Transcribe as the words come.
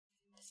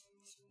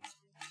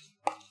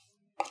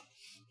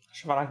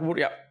Shyvana gut,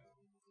 ja.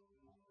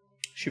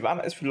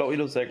 Shyvana ist für Low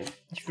Elo sehr gut.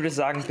 Ich würde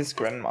sagen, bis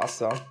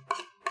Grandmaster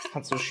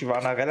kannst du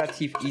Shyvana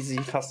relativ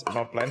easy fast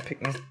immer blind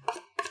picken.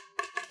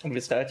 Und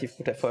wirst relativ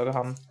gute Erfolge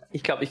haben.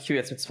 Ich glaube, ich queue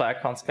jetzt mit 2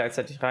 Accounts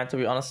gleichzeitig rein, to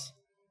be honest.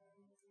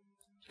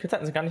 Ich könnte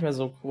halt gar nicht mehr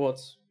so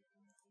kurz.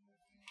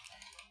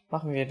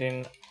 Machen wir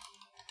den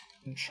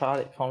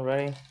Charlie-Account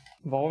ready.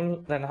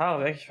 Warum deine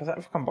Haare weg? Ich weiß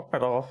einfach keinen Bock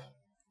mehr darauf.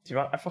 Die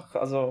waren einfach,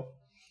 also,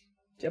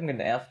 die haben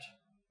genervt.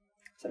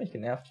 Das hat mich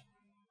genervt.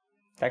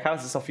 Der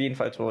Chaos ist auf jeden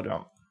Fall tot,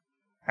 ja.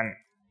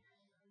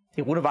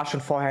 Die Rune war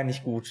schon vorher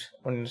nicht gut.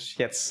 Und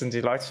jetzt sind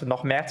die Leute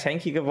noch mehr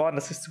tanky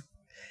geworden.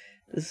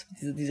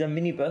 Dieser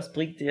Mini-Burst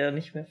bringt dir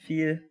nicht mehr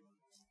viel.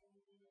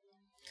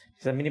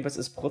 Dieser Mini-Burst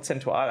ist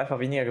prozentual einfach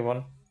weniger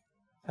geworden.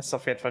 Das ist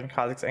auf jeden Fall ein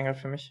Kha'Zix-Engel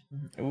für mich.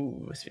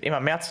 Es wird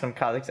immer mehr zu einem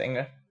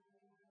Kha'Zix-Engel.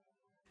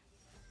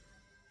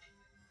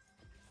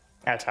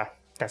 Alter,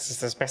 das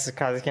ist das beste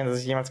Kha'Zix-Engel, das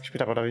ich jemals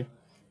gespielt habe, oder wie?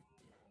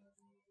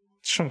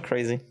 Schon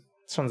crazy.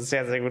 Schon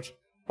sehr, sehr gut.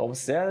 Warum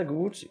ist sehr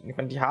gut?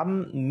 Die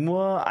haben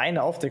nur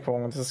eine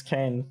Aufdeckung und das ist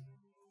Kayn.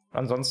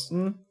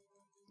 Ansonsten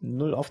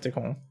 0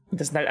 Aufdeckung.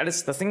 Das sind halt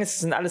alles, das Ding ist,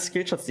 das sind alles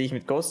Skillshots, die ich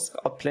mit Ghosts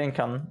outplayen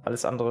kann,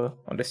 alles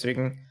andere. Und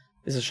deswegen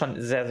ist es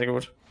schon sehr, sehr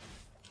gut.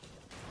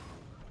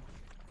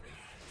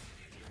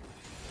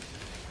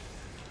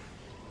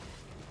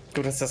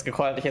 Gut, dass das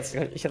gecallt. Ich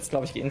hätte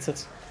glaube ich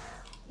geintet.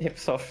 Ich habe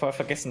zwar voll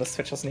vergessen, dass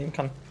Twitch das nehmen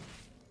kann.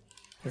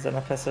 In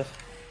seiner Passive.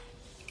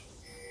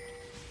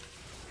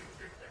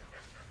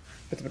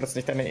 Bitte benutze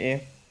nicht deine E.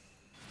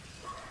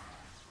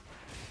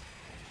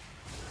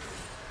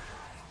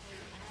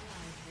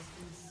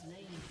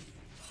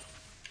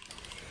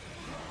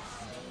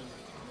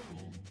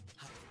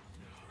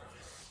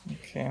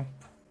 Okay.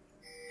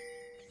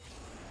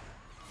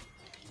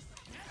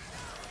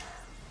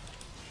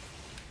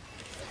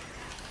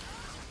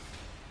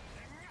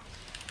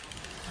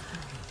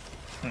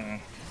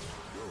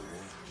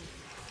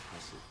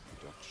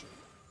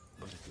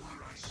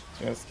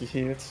 Ist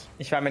geheilt.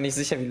 Ich war mir nicht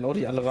sicher, wie low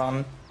die alle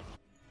waren.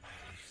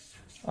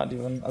 Ah,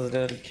 die waren, also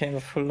der Kayn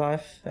war full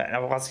life. Ja,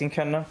 aber was gehen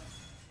können, ne?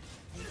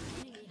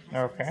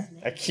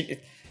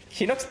 Okay.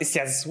 Kinox ist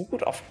ja so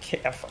gut auf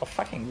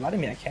fucking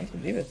Vladimir, I can't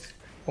believe it.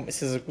 Warum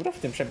ist er so gut auf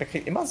dem Champ? Er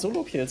kriegt immer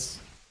Solo-Kills.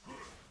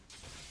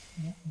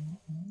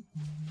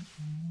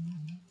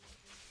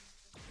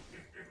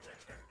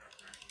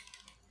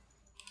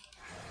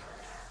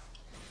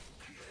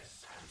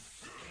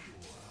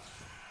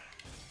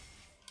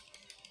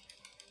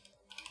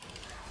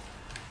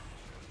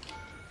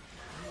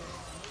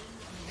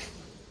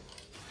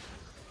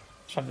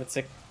 Schon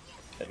witzig.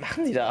 Was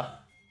machen die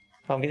da?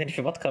 Warum geht denn die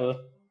für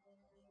Botkrabbe?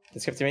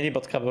 Jetzt gibt es mir die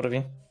Botkrabbe oder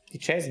wie? Die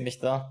chasen mich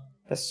da.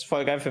 Das ist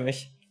voll geil für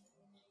mich.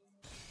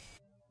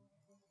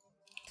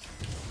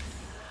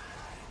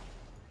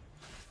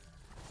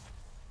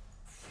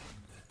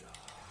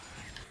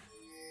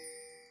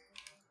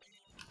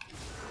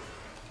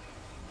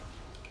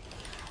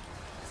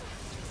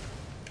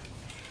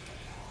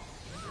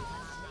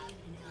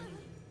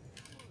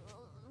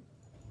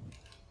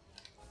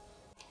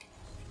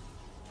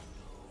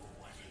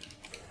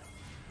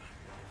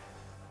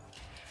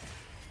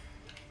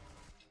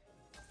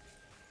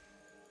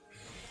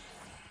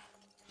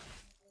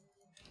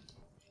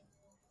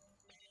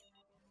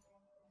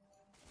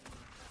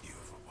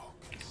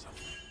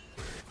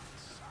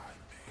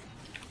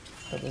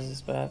 Das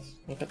ist bad.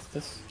 Look at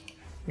this.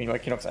 Meanwhile,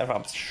 Kinox einfach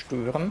am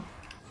Stören.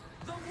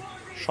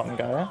 Schon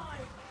geil.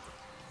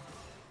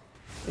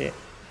 Okay.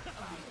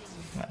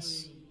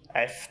 Nice.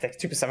 Der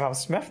Typ ist einfach am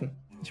Smurfen.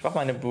 Ich brauche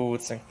meine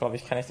Boots, dann glaube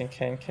ich, kann ich den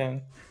Kayn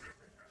killen.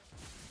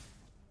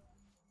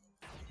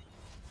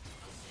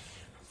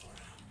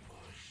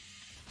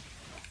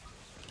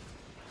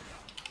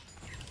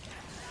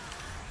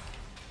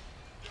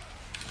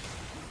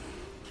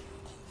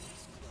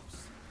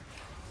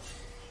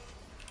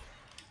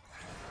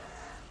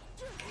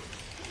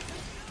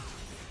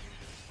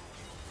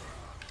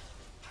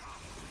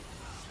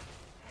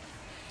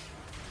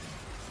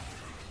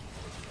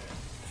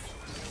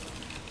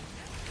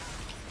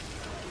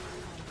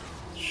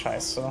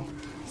 Scheiße.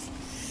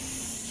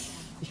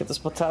 Ich hab das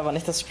Portal, war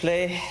nicht das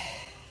Play. Ich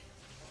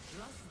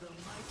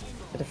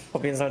hätte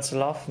probieren sollen zu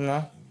laufen,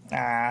 ne?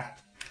 Ah.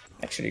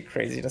 Actually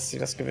crazy, dass sie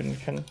das gewinnen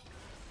können.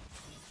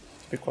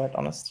 To be quite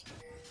honest.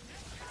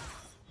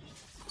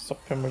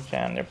 Stop him, we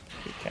can. Yep,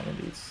 we can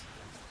indeed.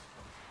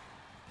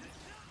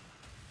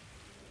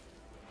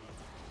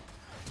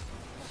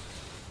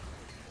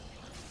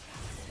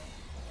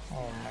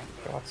 Oh mein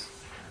Gott.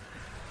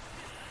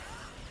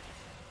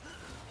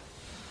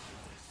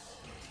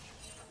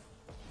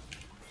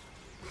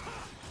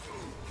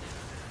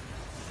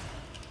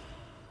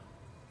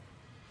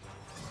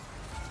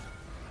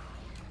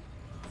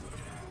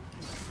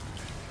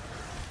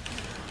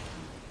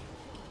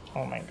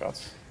 Oh mein Gott.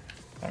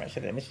 Ich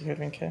hätte nicht gekillt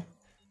wegen K.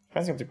 Ich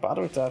weiß nicht, ob die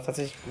Barduk da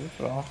tatsächlich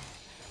gut war.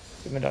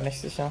 Bin mir da nicht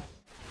sicher.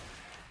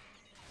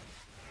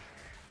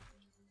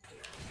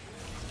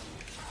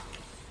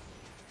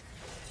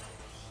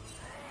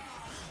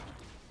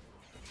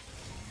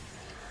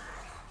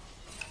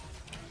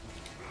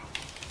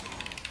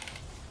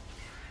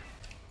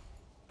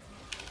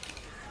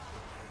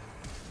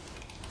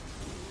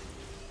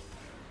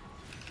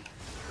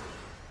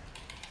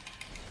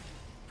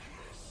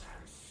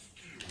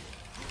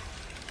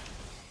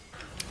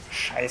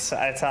 Scheiße,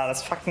 Alter.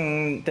 Das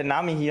fucking... Der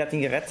Name hier hat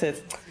ihn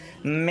gerettet.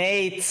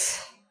 Mate.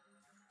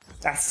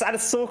 Das ist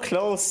alles so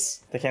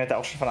close. Der Ken hätte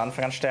auch schon von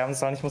Anfang an sterben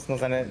sollen. Ich muss nur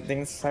seine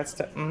Dings halt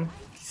steppen.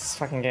 Dieses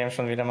fucking Game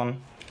schon wieder,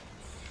 Mann.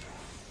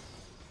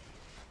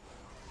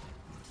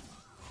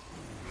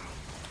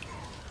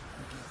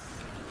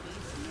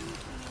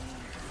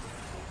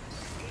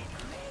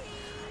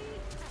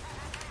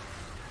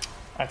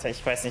 Alter,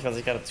 ich weiß nicht, was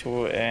ich gerade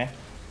tue, ey.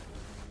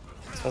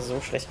 Das war so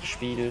schlecht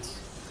gespielt.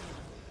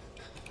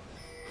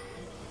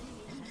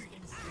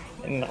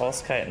 Innen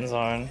rauskiten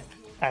sollen.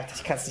 Alter,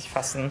 ich kann es nicht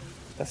fassen,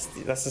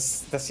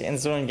 dass ich in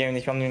so ein Game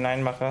nicht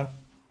hinein mache.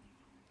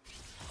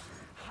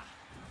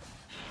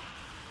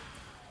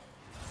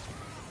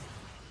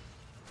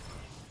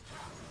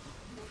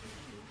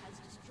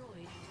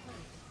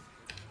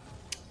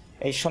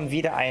 Ey, schon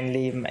wieder ein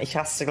Leben. Ich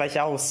raste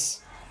gleich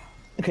aus.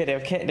 Okay,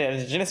 der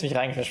Jin ist mich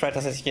reingefischt.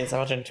 Das heißt, ich gehe jetzt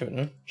einfach Jin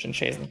töten. Jin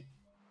chasen.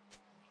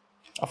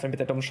 Auch wenn mit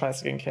der dummen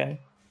Scheiße gegen Ken.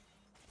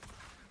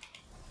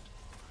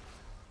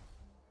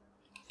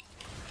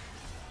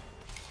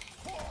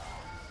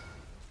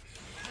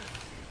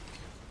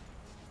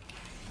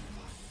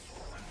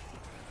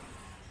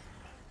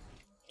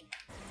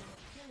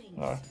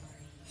 Ja.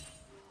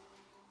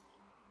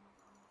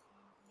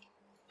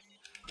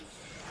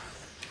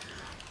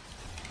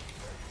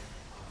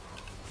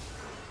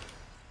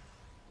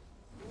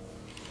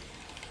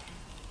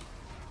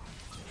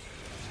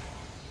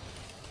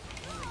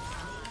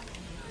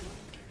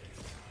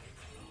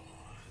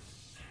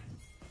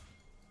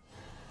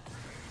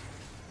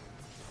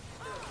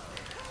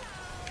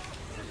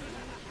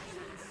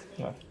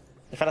 Ja.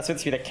 Ich fand das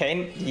witzig, wie der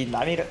Kane die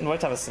Nami retten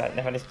wollte, aber es halt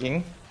einfach nicht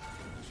ging.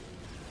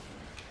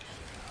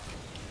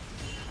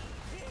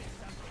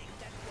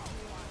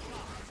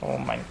 Oh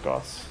mein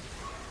Gott.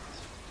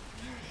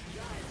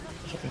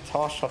 Ich hab den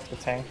Tower Shot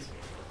getankt.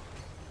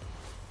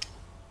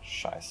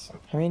 Scheiße.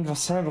 I mean,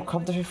 was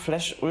bekommt dafür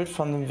Flash Ult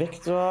von dem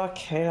Victor?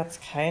 Kale hat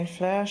kein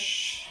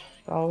Flash,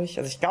 glaube ich.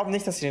 Also ich glaube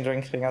nicht, dass sie den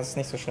Dragon kriegen, also ist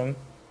nicht so schlimm.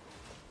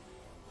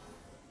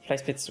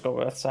 Vielleicht wird es sogar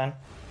worth sein.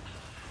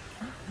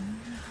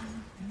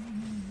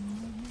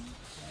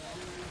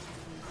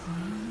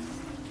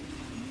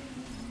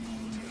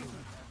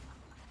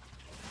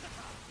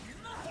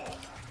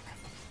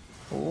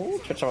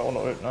 Twitch aber ohne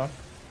Ult, ne?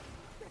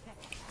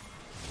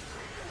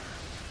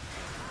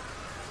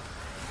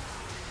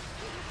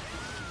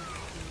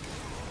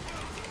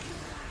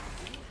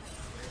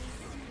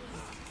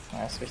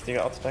 Nice,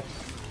 wichtiger Outback.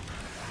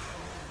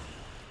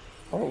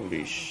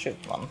 Holy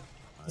shit, Mann.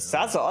 Das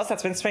sah so aus,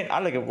 als wenn Swain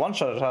alle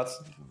gewone-shottet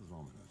hat.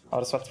 Aber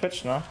das war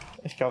Twitch, ne?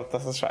 Ich glaube,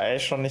 das ist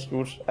eigentlich schon nicht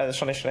gut. Also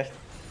schon nicht schlecht.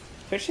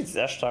 Twitch sieht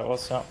sehr stark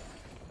aus, ja.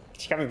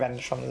 Ich glaube, wir werden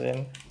es schon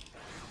sehen.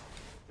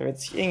 Da wird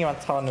sich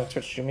irgendjemand trauen, eine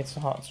Twitch-Jimmy zu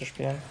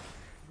spielen.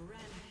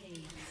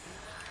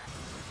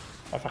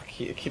 Einfach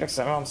Kilox ist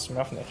einfach am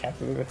Smurfen, der Camp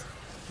wird.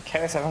 Der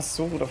Camp ist einfach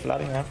so gut auf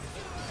Vladimir.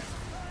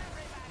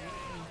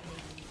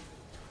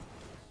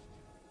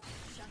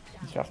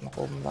 Ich laufe nach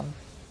oben dann.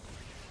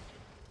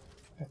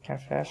 Er hat kein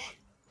Flash.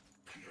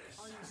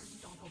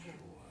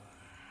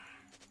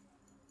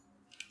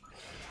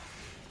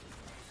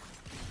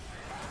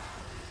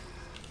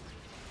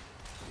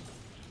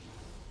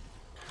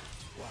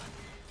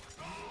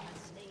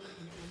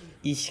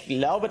 Ich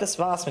glaube, das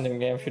war's mit dem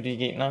Game für die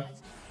Gegner.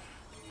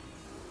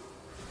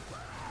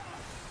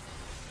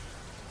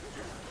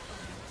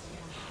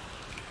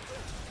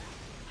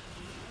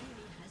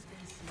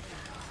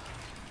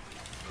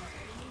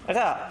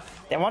 Alter,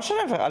 der one-shot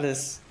einfach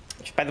alles.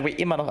 Ich by the way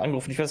immer noch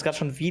angerufen. Ich werde es gerade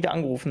schon wieder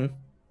angerufen.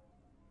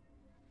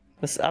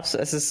 Das ist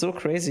absolut, es ist so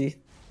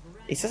crazy.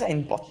 Ist das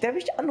ein Bot, der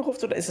mich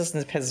anruft, oder ist das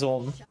eine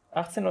Person?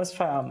 18 Uhr ist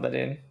Feierabend bei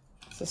denen.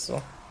 Ist das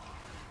so?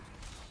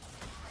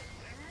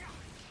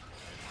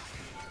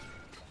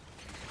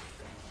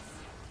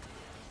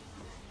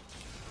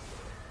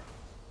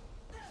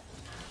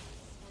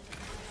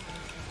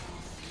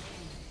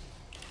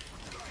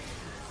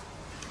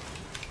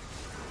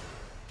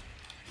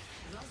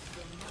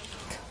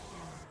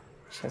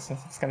 Scheiße,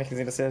 jetzt gar nicht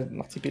gesehen, dass er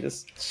noch TP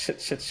ist. Shit.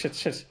 Ich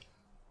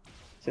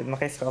hätte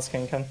nach rechts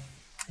rausgehen können.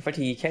 Ich wollte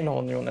die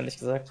Kellner-Union, ehrlich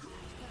gesagt.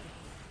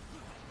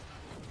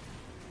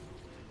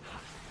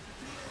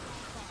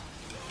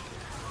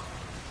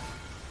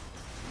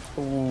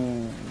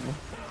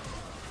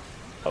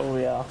 Oh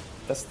ja.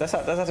 Das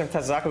hat dem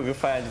Tasako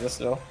gefallen, dieses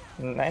Slow.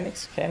 Nein,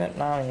 nix, Can't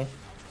Nami.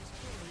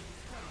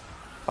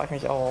 Frag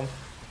mich auch um.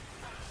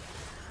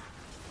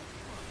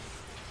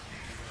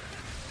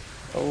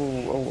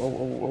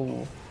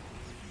 Oh.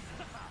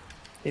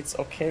 It's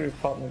okay,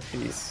 report me,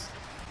 please.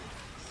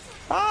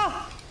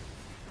 Ah!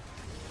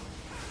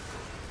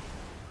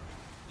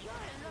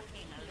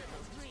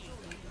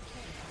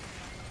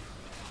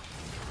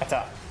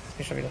 Alter, ich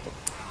bin schon wieder tot.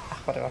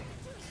 Ach, warte mal.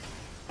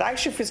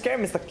 Dankeschön fürs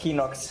Game, Mr.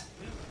 Kinox.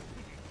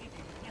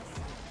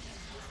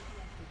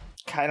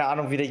 Keine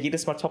Ahnung, wie der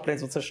jedes Mal Toplane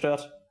so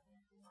zerstört.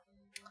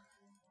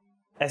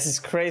 Es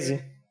ist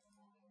crazy.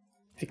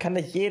 Wie kann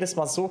der jedes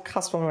Mal so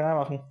krass von mir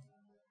machen?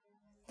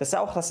 Dass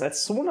er auch das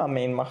als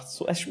Sona-Main macht.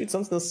 So, er spielt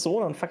sonst nur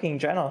Sona und fucking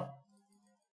Janna.